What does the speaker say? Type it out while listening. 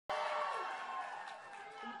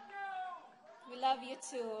love you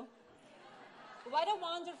too. What a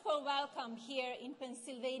wonderful welcome here in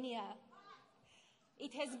Pennsylvania.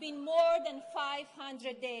 It has been more than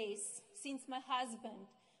 500 days since my husband,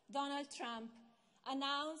 Donald Trump,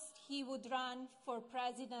 announced he would run for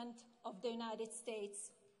President of the United States.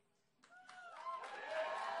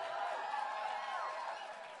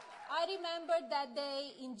 I remember that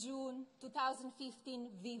day in June 2015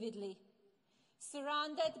 vividly.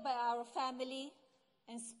 Surrounded by our family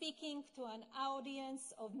and speaking to an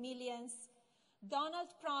audience of millions, Donald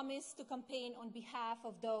promised to campaign on behalf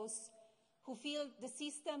of those who feel the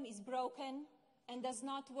system is broken and does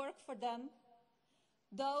not work for them,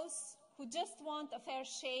 those who just want a fair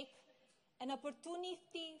shake, an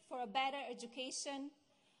opportunity for a better education,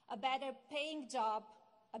 a better paying job,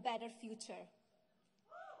 a better future.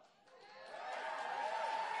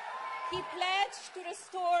 He pledged to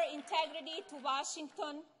restore integrity to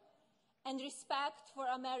Washington and respect for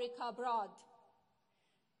America abroad.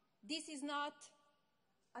 This is not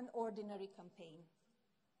an ordinary campaign.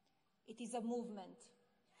 It is a movement.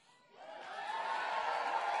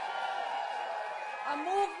 A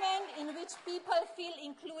movement in which people feel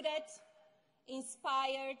included,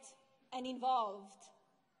 inspired, and involved.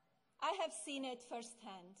 I have seen it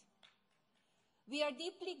firsthand. We are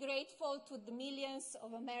deeply grateful to the millions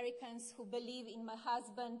of Americans who believe in my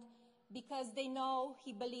husband because they know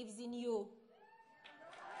he believes in you.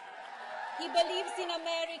 He believes in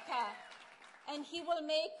America, and he will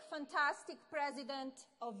make fantastic president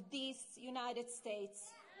of this United States.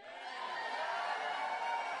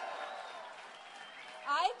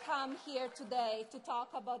 I come here today to talk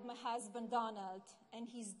about my husband Donald and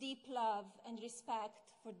his deep love and respect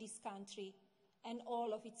for this country and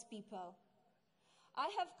all of its people. I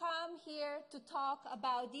have come here to talk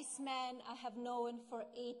about this man I have known for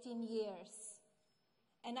 18 years.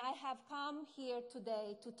 And I have come here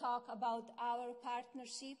today to talk about our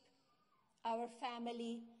partnership, our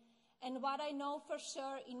family, and what I know for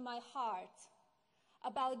sure in my heart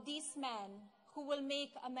about this man who will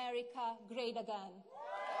make America great again.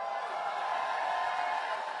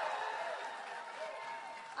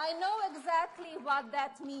 I know exactly what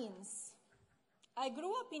that means. I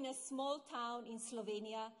grew up in a small town in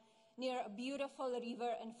Slovenia near a beautiful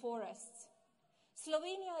river and forests.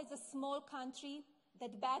 Slovenia is a small country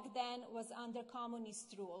that back then was under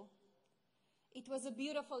communist rule. It was a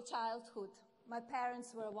beautiful childhood. My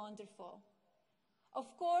parents were wonderful.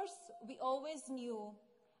 Of course, we always knew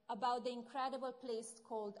about the incredible place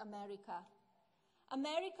called America.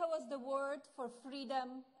 America was the word for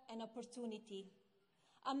freedom and opportunity.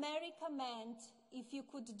 America meant if you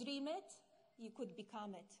could dream it, you could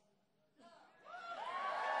become it.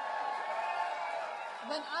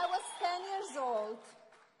 When I was 10 years old,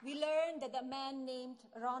 we learned that a man named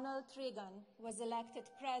Ronald Reagan was elected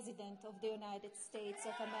President of the United States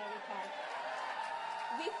of America.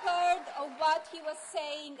 We heard of what he was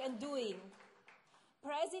saying and doing.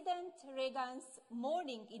 President Reagan's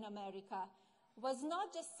morning in America was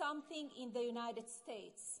not just something in the United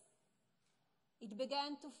States. It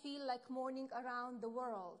began to feel like morning around the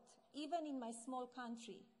world, even in my small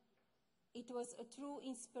country. It was a true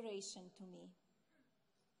inspiration to me.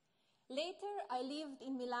 Later, I lived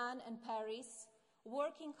in Milan and Paris,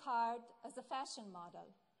 working hard as a fashion model.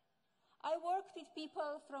 I worked with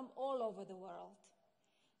people from all over the world.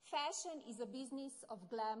 Fashion is a business of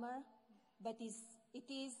glamour, but it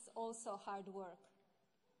is also hard work.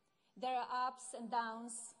 There are ups and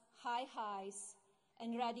downs, high highs,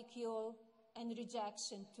 and ridicule and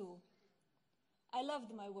rejection too. I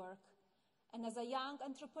loved my work, and as a young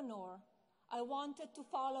entrepreneur, I wanted to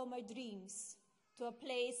follow my dreams to a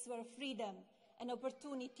place where freedom and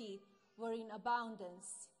opportunity were in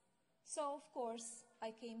abundance. So, of course,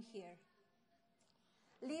 I came here.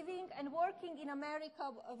 Living and working in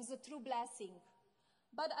America was a true blessing,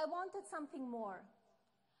 but I wanted something more.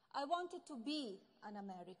 I wanted to be an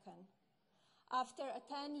American. After a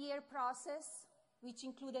 10-year process, which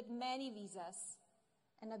included many visas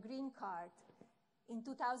and a green card, in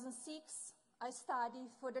 2006, I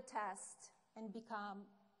studied for the test and became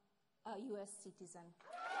a U.S. citizen.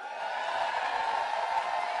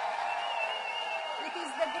 It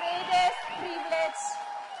is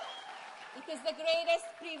the greatest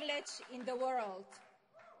privilege in the world.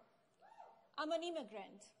 I'm an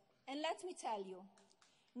immigrant, and let me tell you,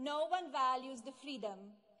 no one values the freedom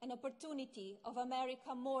and opportunity of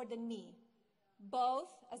America more than me,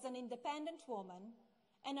 both as an independent woman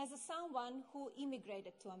and as someone who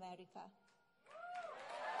immigrated to America.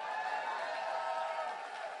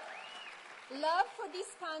 Love for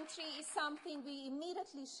this country is something we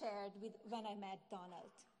immediately shared when I met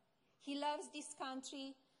Donald. He loves this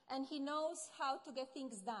country and he knows how to get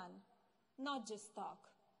things done, not just talk.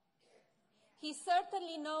 He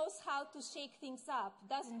certainly knows how to shake things up,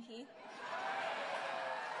 doesn't he?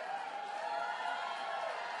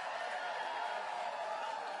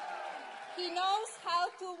 He knows how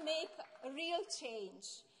to make real change.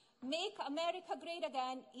 Make America great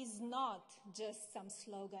again is not just some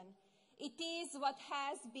slogan. It is what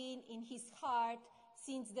has been in his heart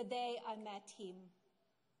since the day I met him.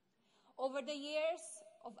 Over the years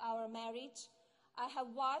of our marriage, I have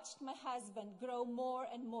watched my husband grow more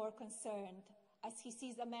and more concerned as he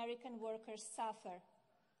sees American workers suffer.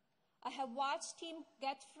 I have watched him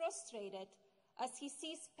get frustrated as he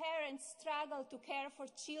sees parents struggle to care for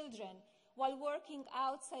children while working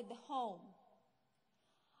outside the home.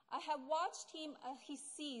 I have watched him as he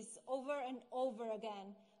sees over and over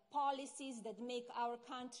again policies that make our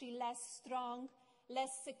country less strong,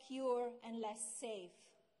 less secure, and less safe.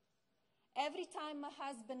 Every time my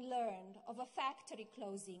husband learned of a factory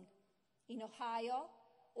closing in Ohio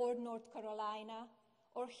or North Carolina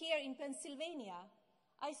or here in Pennsylvania,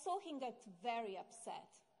 I saw him get very upset.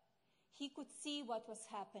 He could see what was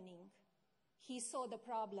happening. He saw the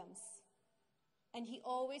problems. And he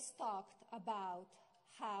always talked about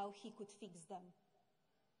how he could fix them.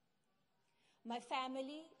 My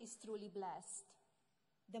family is truly blessed.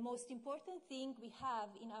 The most important thing we have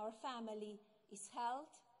in our family is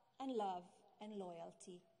health and love and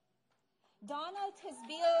loyalty. Donald has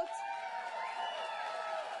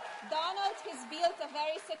built a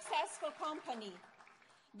very successful company.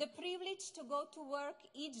 The privilege to go to work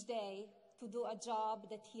each day to do a job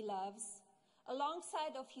that he loves,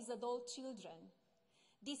 alongside of his adult children.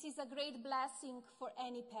 This is a great blessing for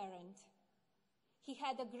any parent. He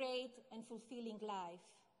had a great and fulfilling life.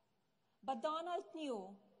 But Donald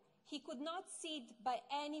knew he could not sit by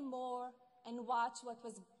anymore and watch what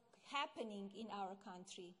was happening in our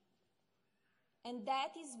country. And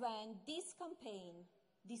that is when this campaign,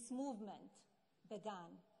 this movement,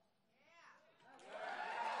 began.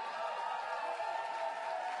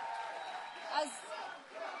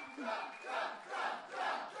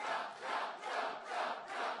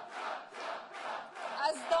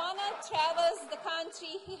 As Donald travels the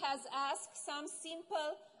country, he has asked some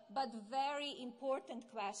simple but very important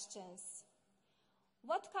questions.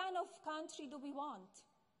 What kind of country do we want?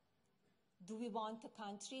 Do we want a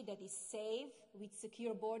country that is safe with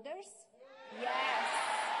secure borders? Yes.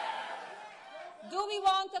 Do we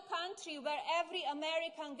want a country where every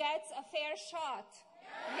American gets a fair shot?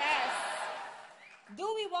 Yes. Do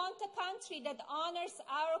we want a country that honors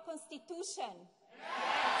our Constitution?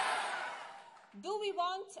 Yes. Do we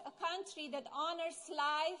want a country that honors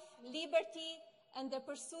life, liberty, and the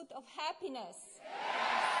pursuit of happiness?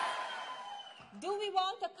 Yes. Do we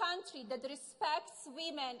want a country that respects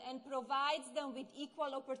women and provides them with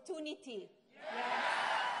equal opportunity? Yes.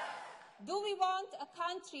 Do we want a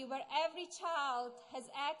country where every child has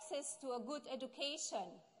access to a good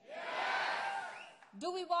education? Yes.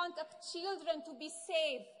 Do we want children to be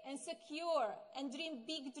safe and secure and dream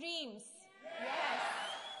big dreams? Yes.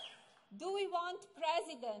 Do we want a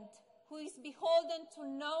president who is beholden to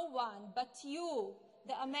no one but you,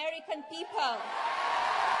 the American people?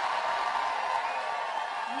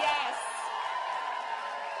 Yes.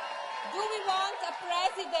 Do we want a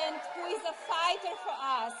president who is a fighter for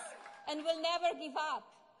us and will never give up?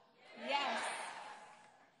 Yes.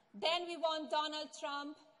 Then we want Donald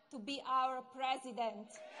Trump to be our president.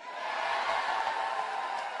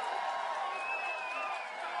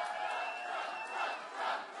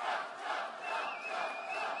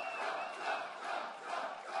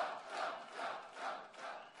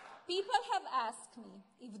 People have asked me,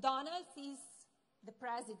 if Donald is the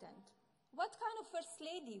president, what kind of first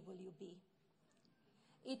lady will you be?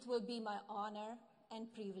 It will be my honor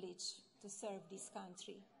and privilege to serve this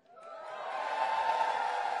country.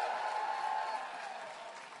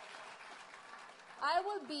 I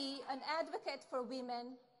will be an advocate for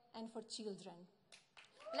women and for children.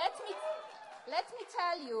 Let me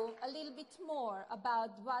tell you a little bit more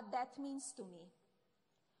about what that means to me.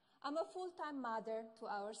 I'm a full-time mother to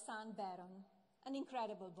our son, Berwyn, an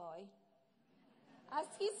incredible boy. As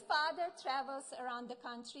his father travels around the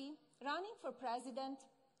country, running for president,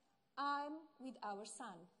 I'm with our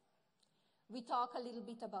son. We talk a little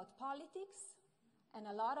bit about politics and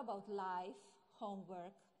a lot about life,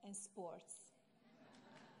 homework, and sports.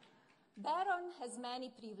 Berwyn has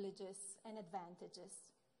many privileges and advantages.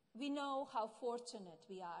 We know how fortunate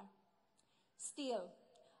we are. Still,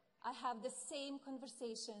 I have the same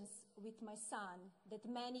conversations with my son that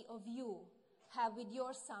many of you have with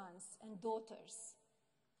your sons and daughters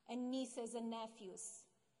and nieces and nephews,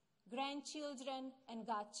 grandchildren, and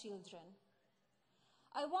godchildren.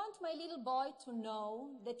 I want my little boy to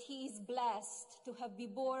know that he is blessed to have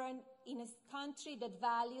been born in a country that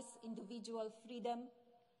values individual freedom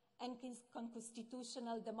and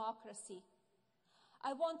constitutional democracy.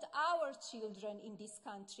 I want our children in this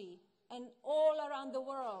country and all around the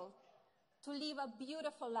world to live a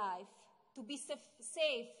beautiful life, to be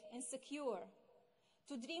safe and secure,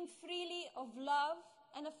 to dream freely of love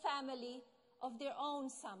and a family of their own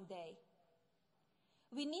someday.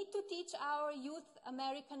 We need to teach our youth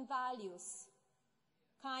American values: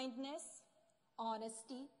 kindness,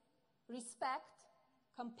 honesty, respect,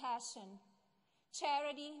 compassion,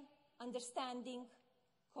 charity, understanding,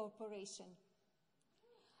 cooperation.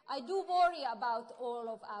 I do worry about all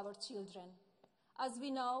of our children. As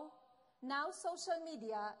we know, now social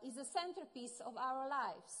media is a centerpiece of our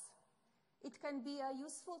lives. It can be a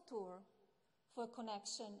useful tool for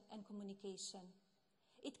connection and communication.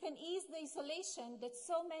 It can ease the isolation that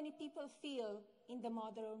so many people feel in the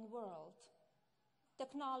modern world.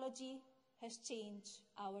 Technology has changed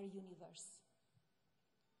our universe.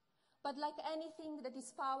 But like anything that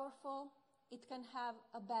is powerful, it can have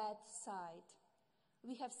a bad side.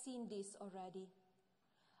 We have seen this already.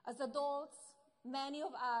 As adults, many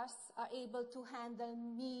of us are able to handle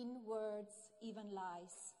mean words, even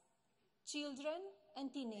lies. Children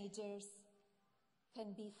and teenagers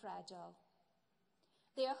can be fragile.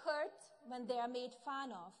 They are hurt when they are made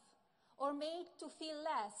fun of or made to feel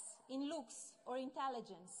less in looks or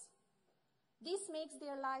intelligence. This makes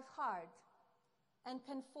their life hard and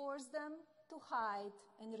can force them to hide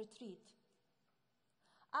and retreat.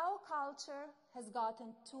 Our culture has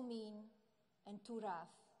gotten too mean and too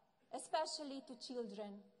rough, especially to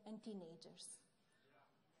children and teenagers.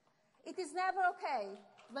 It is never okay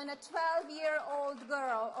when a 12-year-old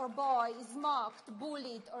girl or boy is mocked,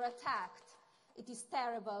 bullied, or attacked. It is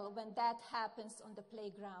terrible when that happens on the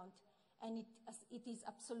playground, and it is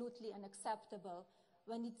absolutely unacceptable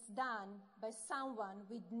when it's done by someone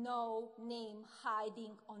with no name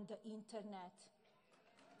hiding on the internet.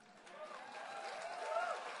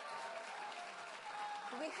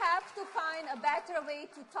 We have to find a better way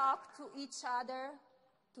to talk to each other,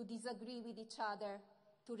 to disagree with each other,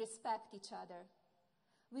 to respect each other.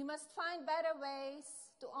 We must find better ways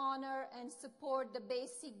to honor and support the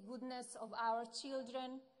basic goodness of our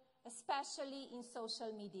children, especially in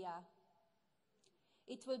social media.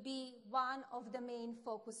 It will be one of the main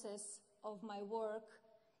focuses of my work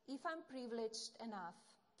if I'm privileged enough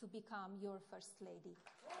to become your First Lady.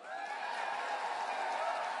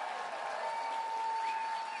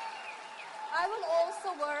 I will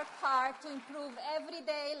also work hard to improve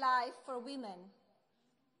everyday life for women.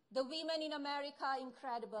 The women in America are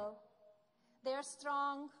incredible. They are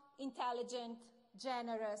strong, intelligent,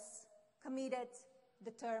 generous, committed,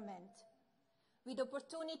 determined. With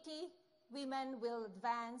opportunity, women will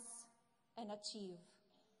advance and achieve.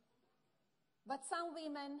 But some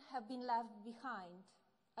women have been left behind.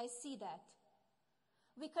 I see that.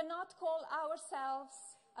 We cannot call ourselves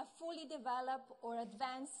a fully developed or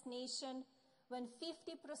advanced nation when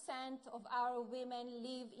 50% of our women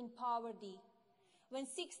live in poverty, when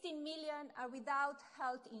 16 million are without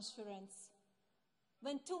health insurance,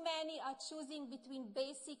 when too many are choosing between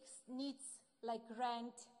basic needs like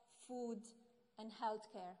rent, food, and health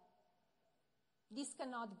care. This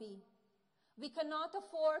cannot be. We cannot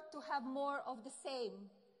afford to have more of the same.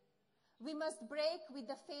 We must break with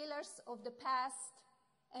the failures of the past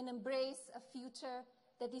and embrace a future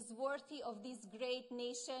that is worthy of this great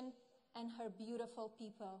nation and her beautiful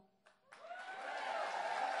people.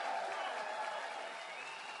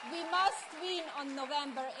 We must win on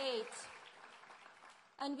November 8th,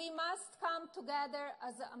 and we must come together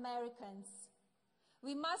as Americans.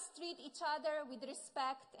 We must treat each other with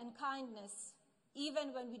respect and kindness,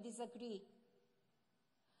 even when we disagree.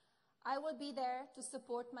 I will be there to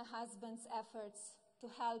support my husband's efforts to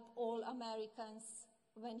help all Americans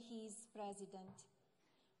when he is president.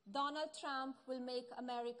 Donald Trump will make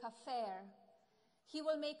America fair. He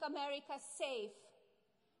will make America safe.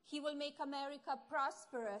 He will make America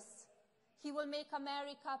prosperous. He will make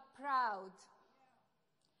America proud.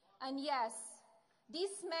 And yes, this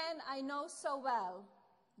man I know so well,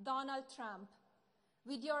 Donald Trump,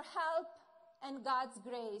 with your help and God's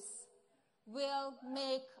grace, will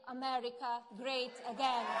make America great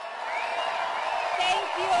again. Thank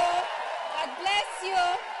you. God bless you.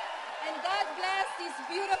 And God bless this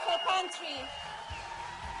beautiful country.